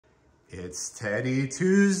It's Teddy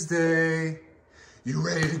Tuesday. You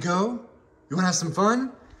ready to go? You wanna have some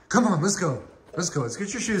fun? Come on, let's go. Let's go, let's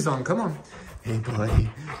get your shoes on, come on. Hey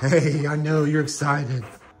buddy, hey, I know you're excited.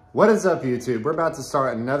 What is up YouTube? We're about to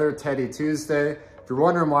start another Teddy Tuesday. If you're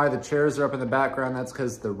wondering why the chairs are up in the background, that's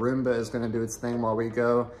because the Roomba is gonna do its thing while we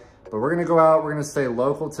go. But we're gonna go out, we're gonna stay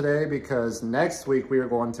local today because next week we are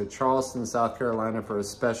going to Charleston, South Carolina for a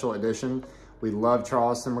special edition. We love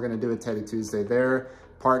Charleston, we're gonna do a Teddy Tuesday there,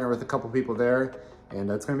 partner with a couple people there,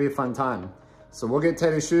 and it's gonna be a fun time. So we'll get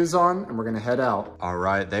Teddy's shoes on and we're gonna head out. All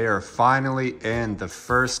right, they are finally in the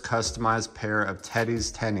first customized pair of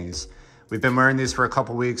Teddy's tennies. We've been wearing these for a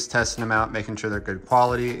couple weeks, testing them out, making sure they're good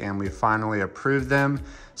quality, and we finally approved them.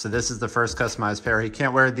 So this is the first customized pair. He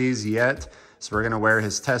can't wear these yet, so we're gonna wear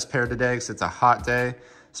his test pair today because it's a hot day.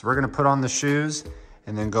 So we're gonna put on the shoes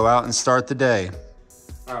and then go out and start the day.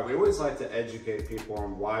 All right, we always like to educate people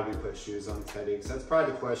on why we put shoes on Teddy, because that's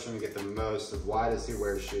probably the question we get the most of why does he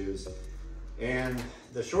wear shoes? And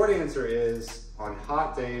the short answer is, on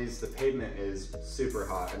hot days, the pavement is super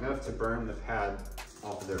hot, enough to burn the pad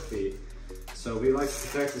off of their feet. So we like to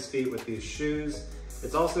protect his feet with these shoes.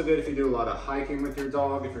 It's also good if you do a lot of hiking with your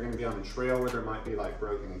dog, if you're gonna be on a trail where there might be like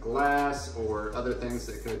broken glass or other things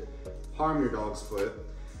that could harm your dog's foot.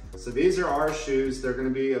 So these are our shoes. They're gonna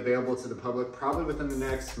be available to the public probably within the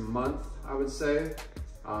next month, I would say.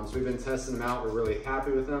 So we've been testing them out. We're really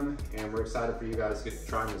happy with them, and we're excited for you guys to get to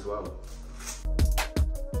try them as well.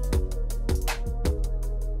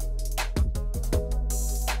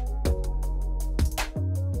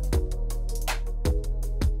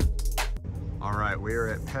 All right, we are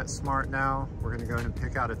at PetSmart now. We're gonna go in and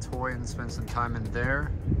pick out a toy and spend some time in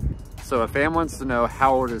there. So a fan wants to know,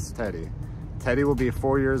 how old is Teddy? Teddy will be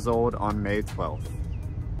 4 years old on May 12th.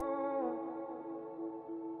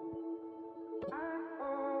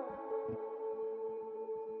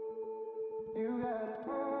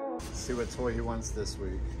 Let's see what toy he wants this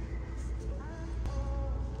week.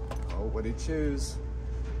 Oh, what'd he choose?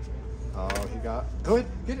 Oh, he got, go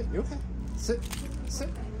ahead, get it, you okay? Sit, sit.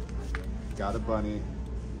 Got a bunny,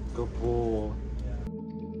 good boy.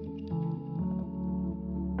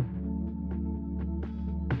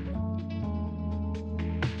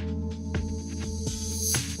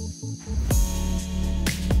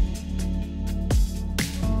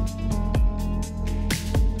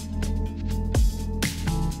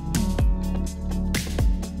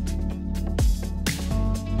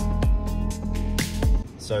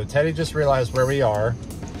 So Teddy just realized where we are.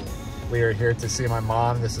 We are here to see my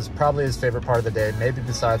mom. This is probably his favorite part of the day, maybe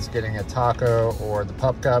besides getting a taco or the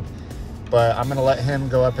pup cup. But I'm gonna let him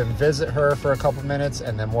go up and visit her for a couple minutes,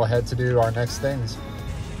 and then we'll head to do our next things.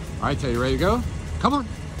 All right, Teddy, ready to go? Come on,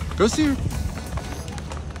 go see her.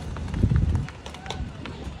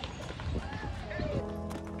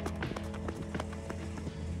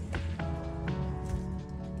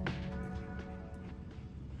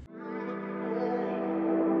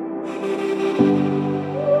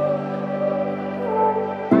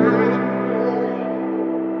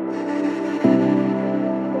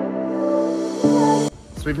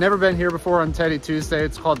 So we've never been here before on Teddy Tuesday.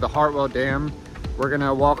 It's called the Hartwell Dam. We're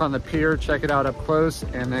gonna walk on the pier, check it out up close,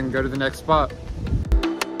 and then go to the next spot.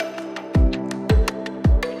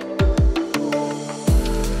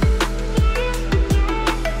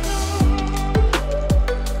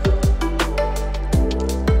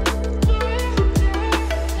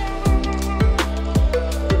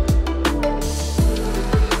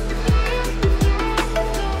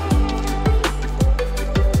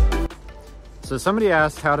 So somebody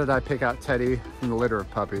asked, how did I pick out Teddy from the litter of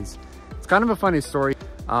puppies? It's kind of a funny story.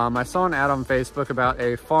 I saw an ad on Facebook about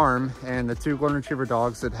a farm and the 2 golden retriever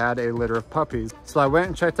dogs that had a litter of puppies. So I went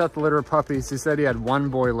and checked out the litter of puppies. He said he had 1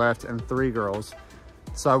 boy left and 3 girls.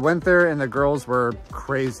 So I went there and the girls were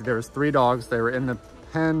crazy. There was 3 dogs. They were in the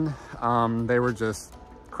pen. They were just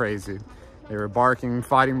crazy. They were barking,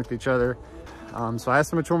 fighting with each other. So I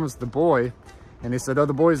asked him which one was the boy, and he said, oh,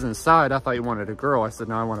 the boy's inside. I thought you wanted a girl. I said,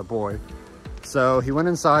 no, I want a boy. So he went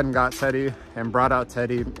inside and got Teddy and brought out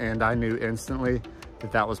Teddy, and I knew instantly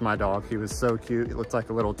that that was my dog. He was so cute. He looked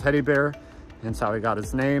like a little teddy bear. That's how he got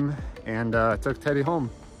his name, and took Teddy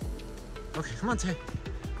home. Okay, come on, Teddy.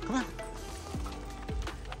 Come on.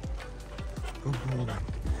 Good boy.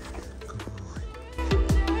 Good boy.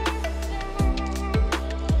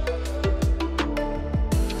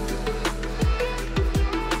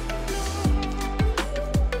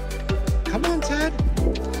 Come on, Ted.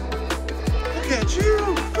 Look at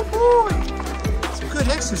you. Good boy. Some good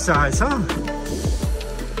exercise, huh?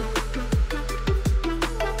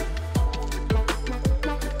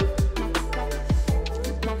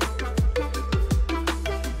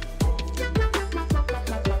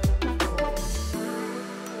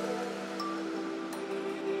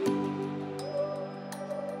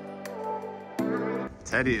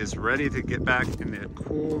 Teddy is ready to get back in that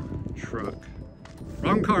cool truck.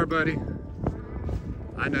 Wrong car, buddy.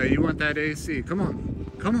 I know, you want that AC. Come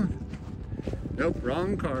on, come on. Nope,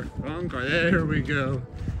 wrong car, wrong car. There we go.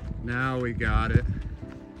 Now we got it.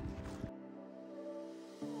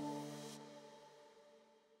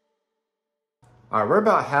 All right, we're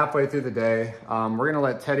about halfway through the day. We're gonna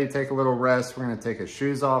let Teddy take a little rest. We're gonna take his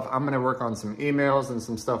shoes off. I'm gonna work on some emails and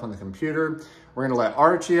some stuff on the computer. We're gonna let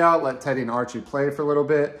Archie out, let Teddy and Archie play for a little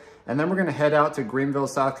bit. And then we're gonna head out to Greenville,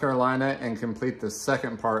 South Carolina and complete the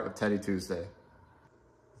second part of Teddy Tuesday.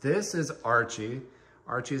 This is Archie.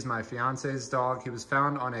 Archie is my fiance's dog. He was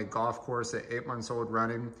found on a golf course at 8 months old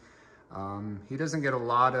running. He doesn't get a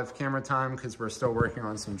lot of camera time because we're still working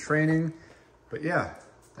on some training. But yeah,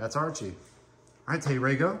 that's Archie. All right, Teddy,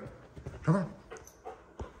 ready to go? Come on.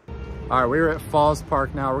 All right, we're at Falls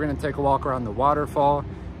Park now. We're gonna take a walk around the waterfall.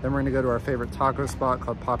 Then we're gonna go to our favorite taco spot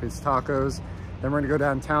called Poppy's Tacos. Then we're gonna go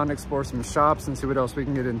downtown, explore some shops and see what else we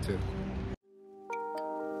can get into.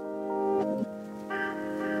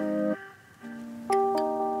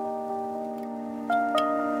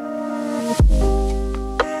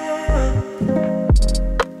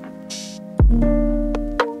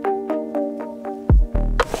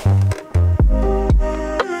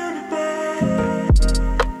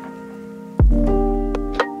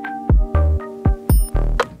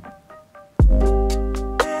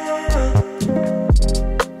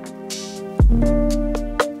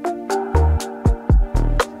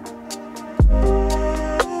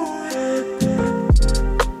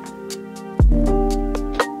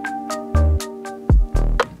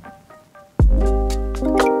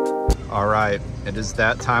 All right, it is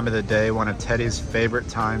that time of the day, one of Teddy's favorite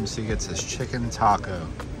times. He gets his chicken taco.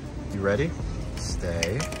 You ready?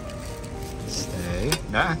 Stay, stay,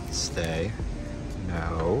 nah, stay,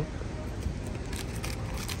 no.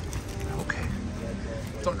 Okay,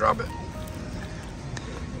 don't drop it.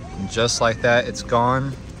 And just like that, it's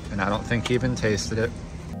gone, and I don't think he even tasted it.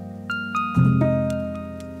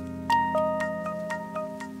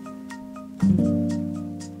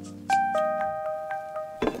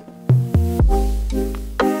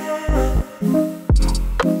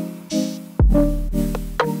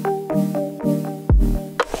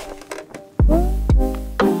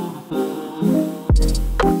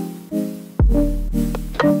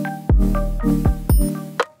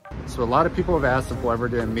 So a lot of people have asked if we'll ever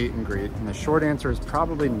do a meet and greet, and the short answer is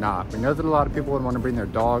probably not. We know that a lot of people would want to bring their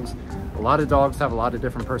dogs. A lot of dogs have a lot of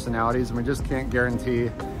different personalities, and we just can't guarantee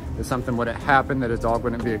that something wouldn't happen, that a dog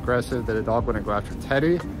wouldn't be aggressive, that a dog wouldn't go after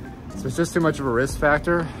Teddy. So it's just too much of a risk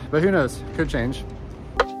factor, but who knows, could change.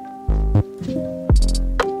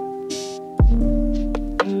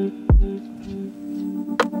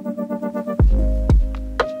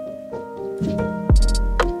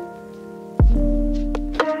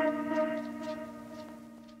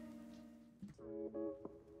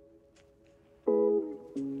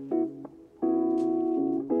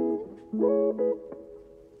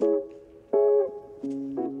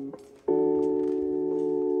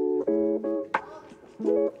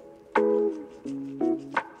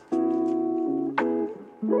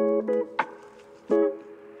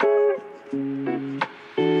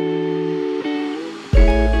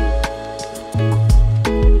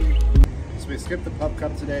 Skipped the pup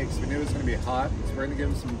cup today because we knew it was going to be hot, so we're going to give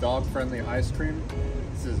him some dog-friendly ice cream.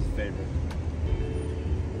 This is his favorite.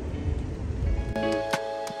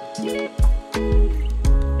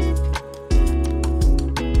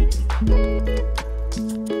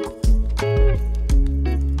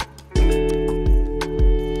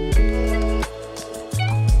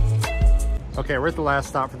 Okay, we're at the last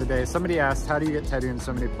stop for the day. Somebody asked, how do you get Teddy in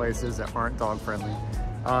so many places that aren't dog-friendly?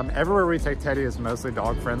 Everywhere we take Teddy is mostly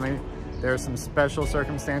dog-friendly. There are some special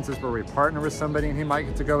circumstances where we partner with somebody and he might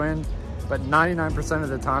get to go in, but 99% of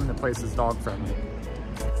the time the place is dog friendly.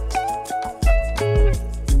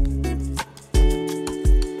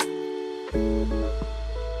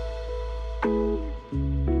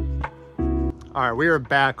 All right, we are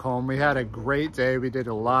back home. We had a great day. We did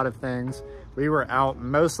a lot of things. We were out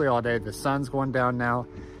mostly all day. The sun's going down now.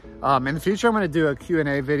 In the future, I'm gonna do a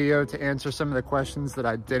Q&A video to answer some of the questions that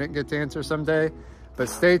I didn't get to answer someday. But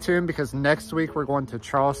stay tuned because next week we're going to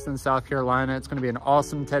Charleston, South Carolina. It's gonna be an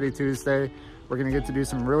awesome Teddy Tuesday. We're gonna get to do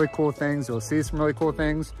some really cool things. You'll see some really cool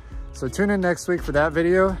things. So tune in next week for that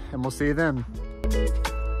video and we'll see you then.